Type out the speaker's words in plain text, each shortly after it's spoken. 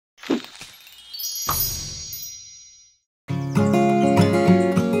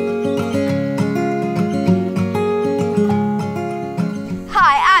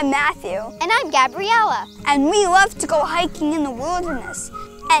Gabriella. And we love to go hiking in the wilderness.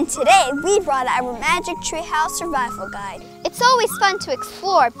 And today we brought our Magic Treehouse Survival Guide. It's always fun to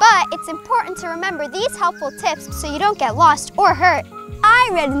explore, but it's important to remember these helpful tips so you don't get lost or hurt. I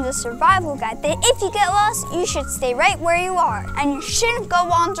read in the survival guide that if you get lost, you should stay right where you are, and you shouldn't go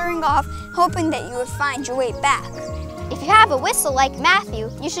wandering off hoping that you would find your way back. If you have a whistle like Matthew,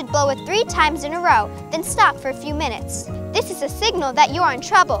 you should blow it 3 times in a row, then stop for a few minutes. This is a signal that you are in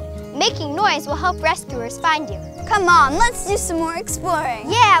trouble. Making noise will help rescuers find you. Come on, let's do some more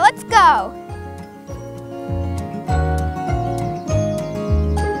exploring. Yeah, let's go.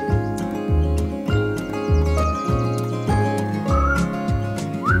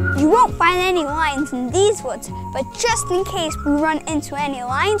 You won't find any lions in these woods, but just in case we run into any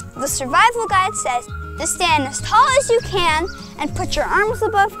lions, the survival guide says to stand as tall as you can and put your arms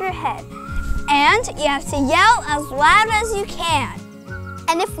above your head. And you have to yell as loud as you can.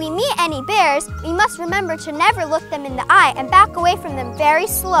 And if we meet any bears, we must remember to never look them in the eye and back away from them very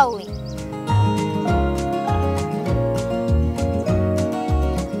slowly.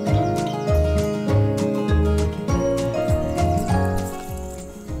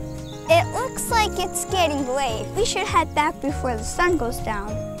 It looks like it's getting late. We should head back before the sun goes down.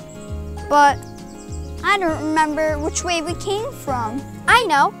 But I don't remember which way we came from. I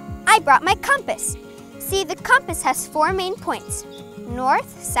know. I brought my compass. See, the compass has 4 main points: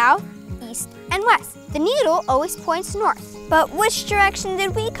 north, south, east, and west. The needle always points north. But which direction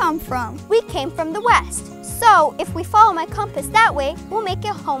did we come from? We came from the west. So if we follow my compass that way, we'll make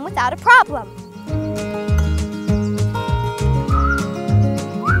it home without a problem.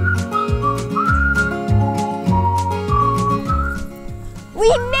 We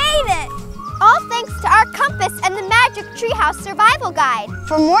made it! All thanks to our compass and the Magic Treehouse Survival Guide.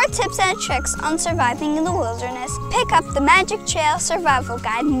 For more tips and tricks on surviving in the wilderness, pick up the Magic Trail Survival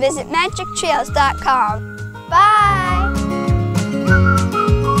Guide and visit magictrails.com. Bye!